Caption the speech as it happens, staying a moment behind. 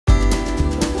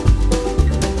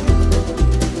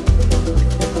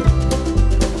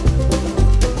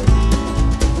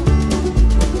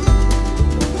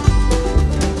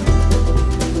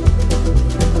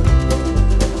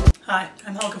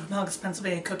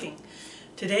Pennsylvania Cooking.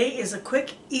 Today is a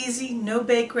quick, easy,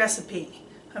 no-bake recipe.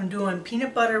 I'm doing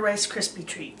peanut butter Rice Krispie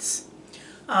treats.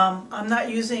 I'm not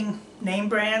using name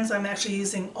brands. I'm actually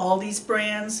using Aldi's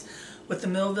brands with the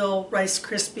Millville Rice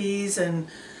Krispies and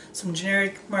some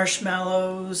generic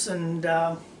marshmallows and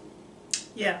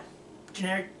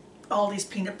generic Aldi's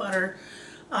peanut butter.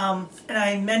 And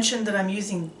I mentioned that I'm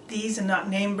using these and not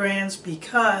name brands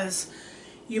because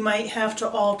you might have to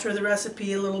alter the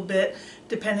recipe a little bit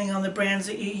depending on the brands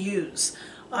that you use.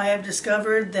 I have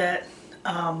discovered that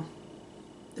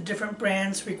the different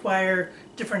brands require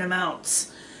different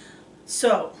amounts.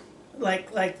 So,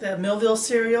 like the Millville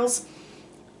cereals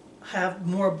have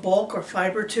more bulk or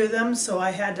fiber to them, so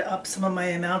I had to up some of my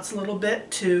amounts a little bit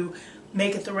to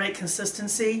make it the right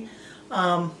consistency.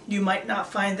 You might not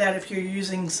find that if you're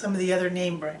using some of the other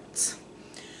name brands.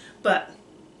 But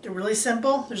they're really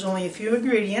simple. There's only a few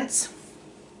ingredients.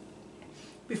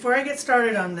 Before I get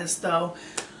started on this though,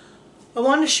 I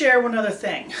want to share one other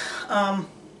thing.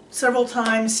 Several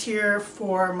times here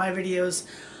for my videos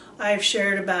I've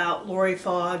shared about Lori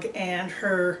Fogg and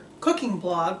her cooking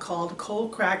blog called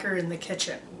Cold Cracker in the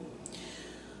Kitchen.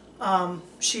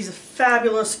 She's a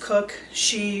fabulous cook.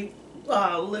 She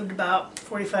lived about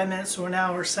 45 minutes to an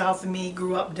hour south of me,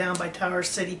 grew up down by Tower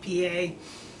City, PA,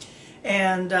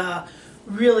 and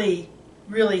really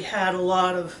has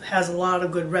a lot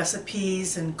of good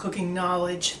recipes and cooking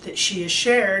knowledge that she has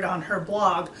shared on her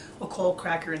blog, A Cold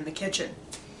Cracker in the Kitchen.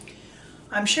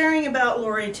 I'm sharing about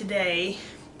Lori today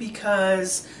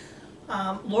because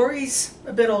Lori's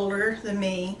a bit older than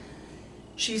me.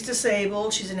 She's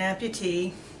disabled, she's an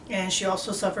amputee, and she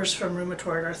also suffers from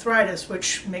rheumatoid arthritis,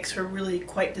 which makes her really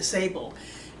quite disabled.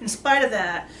 In spite of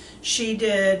that, she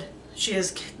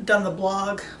has done the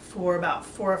blog for about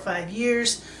 4 or 5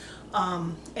 years,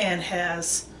 and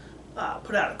has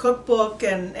put out a cookbook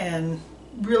and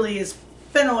really has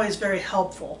been always very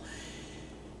helpful.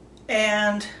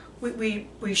 And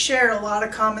we share a lot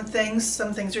of common things.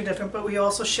 Some things are different, but we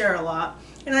also share a lot.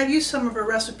 And I've used some of her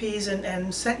recipes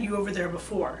and sent you over there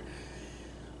before.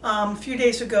 A few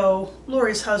days ago,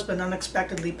 Lori's husband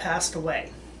unexpectedly passed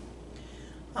away.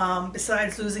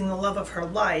 Besides losing the love of her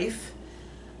life,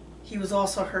 he was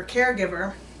also her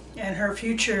caregiver, and her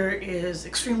future is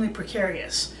extremely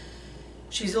precarious.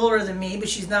 She's older than me, but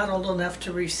she's not old enough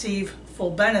to receive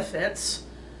full benefits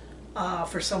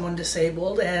for someone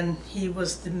disabled, and he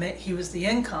was the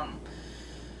income.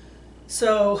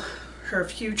 So her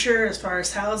future as far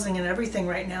as housing and everything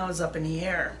right now is up in the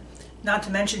air. Not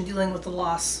to mention dealing with the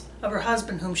loss of her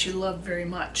husband, whom she loved very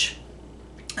much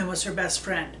and was her best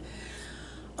friend.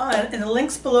 In the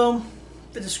links below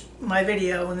my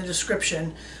video in the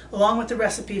description, along with the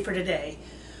recipe for today,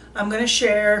 I'm going to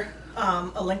share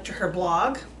a link to her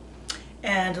blog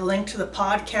and a link to the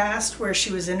podcast where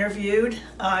she was interviewed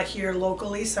here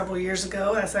locally several years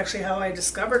ago. That's actually how I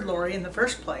discovered Lori in the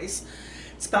first place.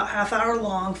 It's about half-hour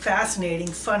long, fascinating,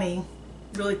 funny,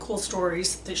 really cool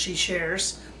stories that she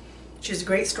shares. She's a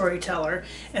great storyteller,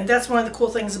 and that's one of the cool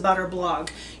things about her blog.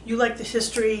 You like the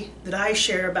history that I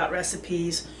share about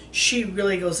recipes, she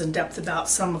really goes in depth about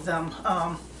some of them.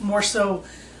 More so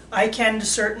I can to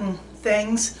certain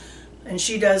things, and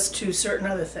she does to certain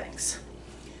other things.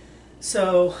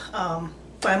 So,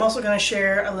 but I'm also going to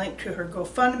share a link to her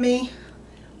GoFundMe.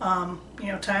 You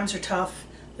know, times are tough.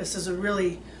 This is a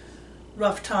really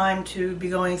rough time to be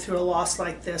going through a loss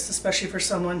like this, especially for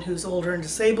someone who's older and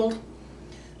disabled.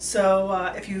 So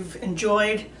if you've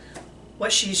enjoyed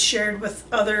what she's shared with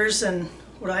others and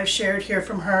what I've shared here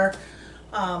from her,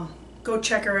 go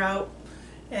check her out,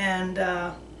 and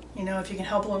you know, if you can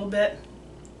help a little bit,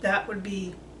 that would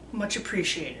be much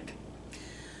appreciated.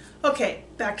 Okay,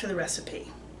 back to the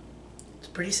recipe. It's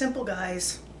pretty simple,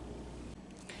 guys.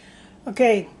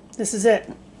 Okay, this is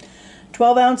it.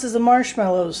 12 ounces of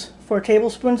marshmallows, 4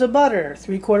 tablespoons of butter,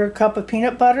 3/4 cup of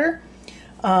peanut butter,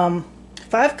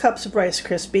 5 cups of Rice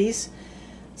Krispies,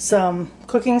 some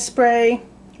cooking spray,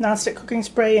 nonstick cooking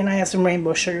spray, and I have some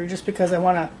rainbow sugar just because I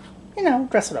want to, you know,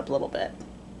 dress it up a little bit.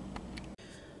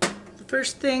 The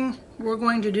first thing we're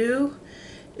going to do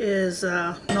is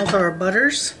melt our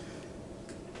butters.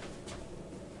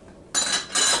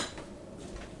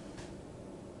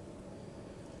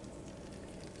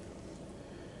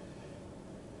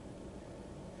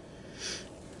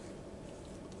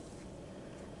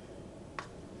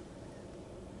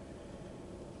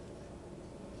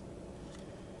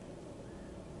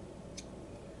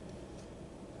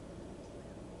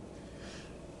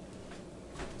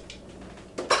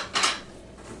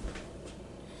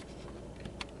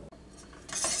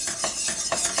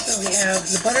 So we have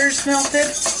the butters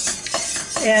melted,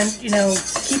 and you know,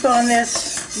 keep on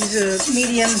this Use a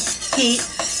medium heat.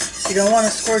 You don't want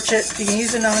to scorch it. You can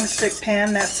use a non-stick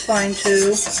pan, that's fine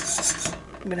too.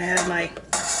 I'm going to add my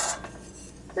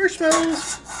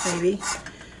marshmallows, maybe.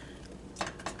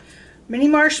 Mini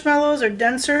marshmallows are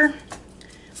denser.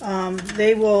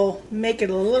 They will make it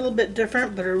a little bit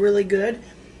different, but are really good.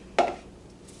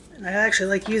 And I actually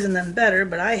like using them better,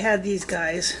 but I had these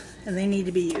guys and they need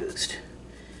to be used.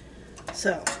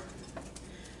 So,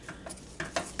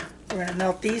 we're going to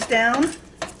melt these down.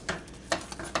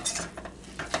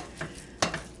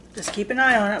 Just keep an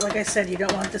eye on it. Like I said, you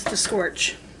don't want this to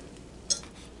scorch.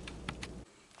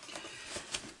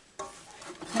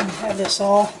 And have this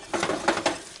all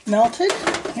melted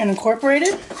and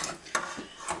incorporated.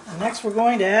 And next we're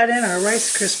going to add in our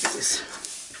Rice Krispies.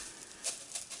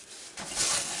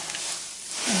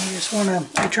 And you just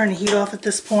want to turn the heat off at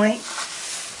this point,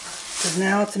 because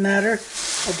now it's a matter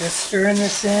of just stirring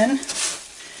this in.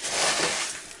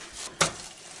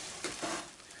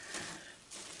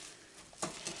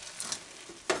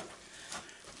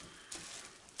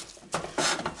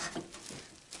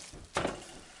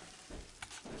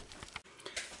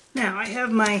 Now I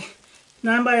have my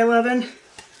 9x11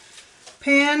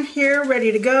 pan here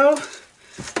ready to go.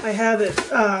 I have it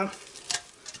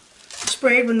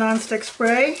sprayed with nonstick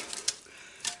spray,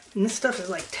 and this stuff is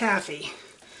like taffy.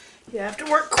 You have to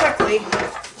work quickly.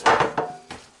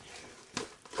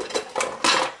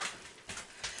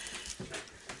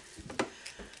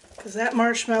 Because that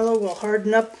marshmallow will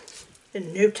harden up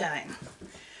in no time.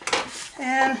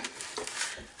 And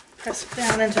press it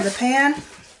down into the pan.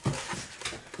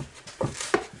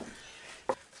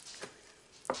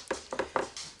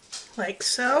 Like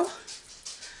so.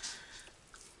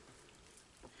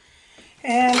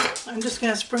 And I'm just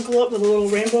going to sprinkle it with a little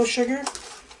rainbow sugar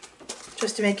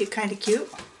just to make it kind of cute.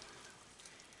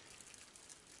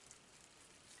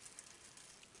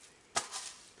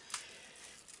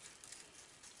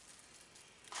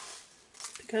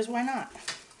 Because why not?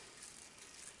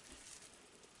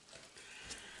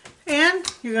 And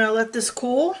you're going to let this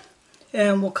cool,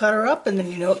 and we'll cut her up, and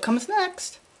then you know what comes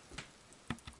next.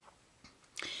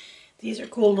 These are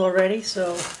cooled already,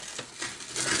 so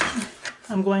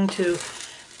I'm going to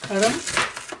cut them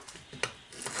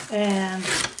and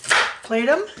plate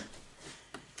them.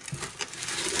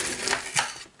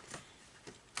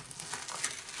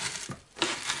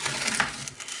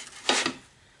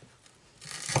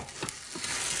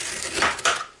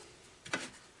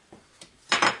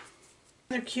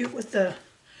 They're cute with the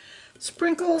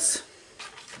sprinkles.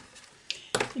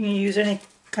 You can use any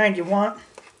kind you want.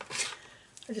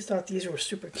 I just thought these were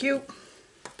super cute.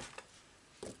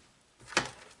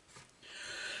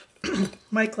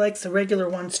 Mike likes the regular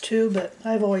ones too, but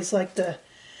I've always liked the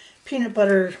peanut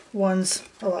butter ones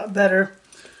a lot better.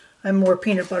 I'm more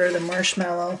peanut butter than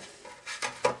marshmallow.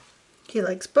 He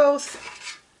likes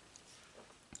both.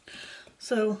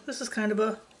 So this is kind of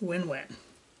a win-win.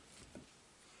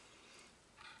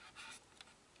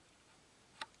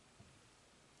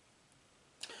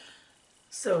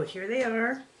 So here they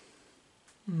are.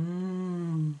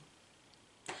 And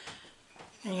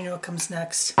you know what comes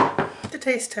next. The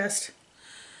taste test.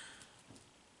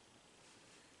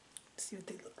 Let's see what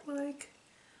they look like.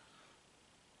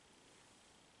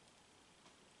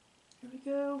 Here we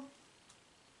go.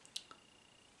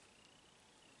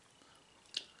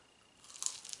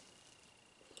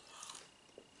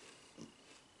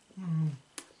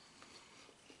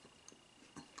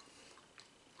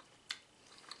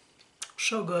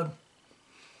 So good.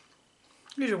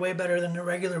 These are way better than the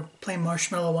regular plain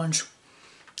marshmallow ones.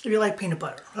 If you like peanut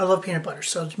butter. I love peanut butter.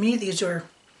 So to me, these are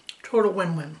total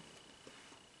win-win.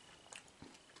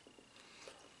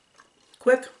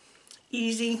 Quick,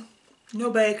 easy, no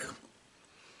bake.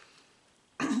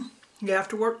 You have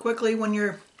to work quickly when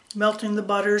you're melting the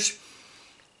butters,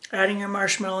 adding your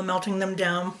marshmallow and melting them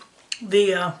down.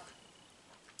 The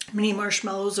mini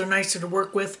marshmallows are nicer to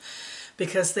work with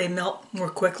because they melt more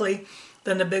quickly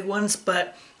than the big ones,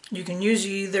 but you can use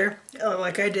either,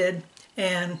 like I did,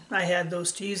 and I had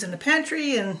those to use in the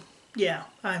pantry, and yeah,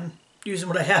 I'm using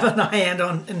what I have on hand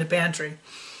in the pantry.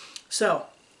 So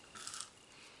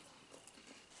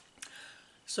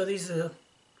these are the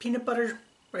peanut butter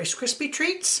Rice Krispie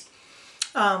treats.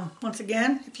 Once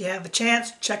again, if you have a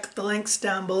chance, check the links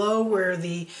down below where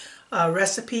the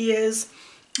recipe is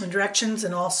and directions,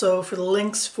 and also for the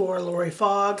links for Lori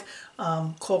Fogg,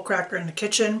 Coal Cracker in the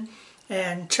Kitchen.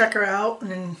 And check her out,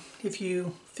 and if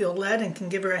you feel led and can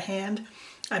give her a hand,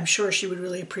 I'm sure she would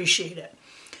really appreciate it.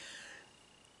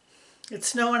 It's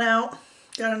snowing out,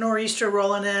 got a nor'easter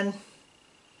rolling in.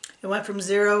 It went from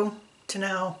 0 to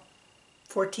now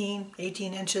 14,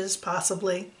 18 inches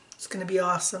possibly. It's going to be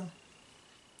awesome.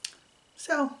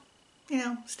 So, you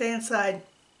know, stay inside,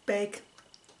 bake.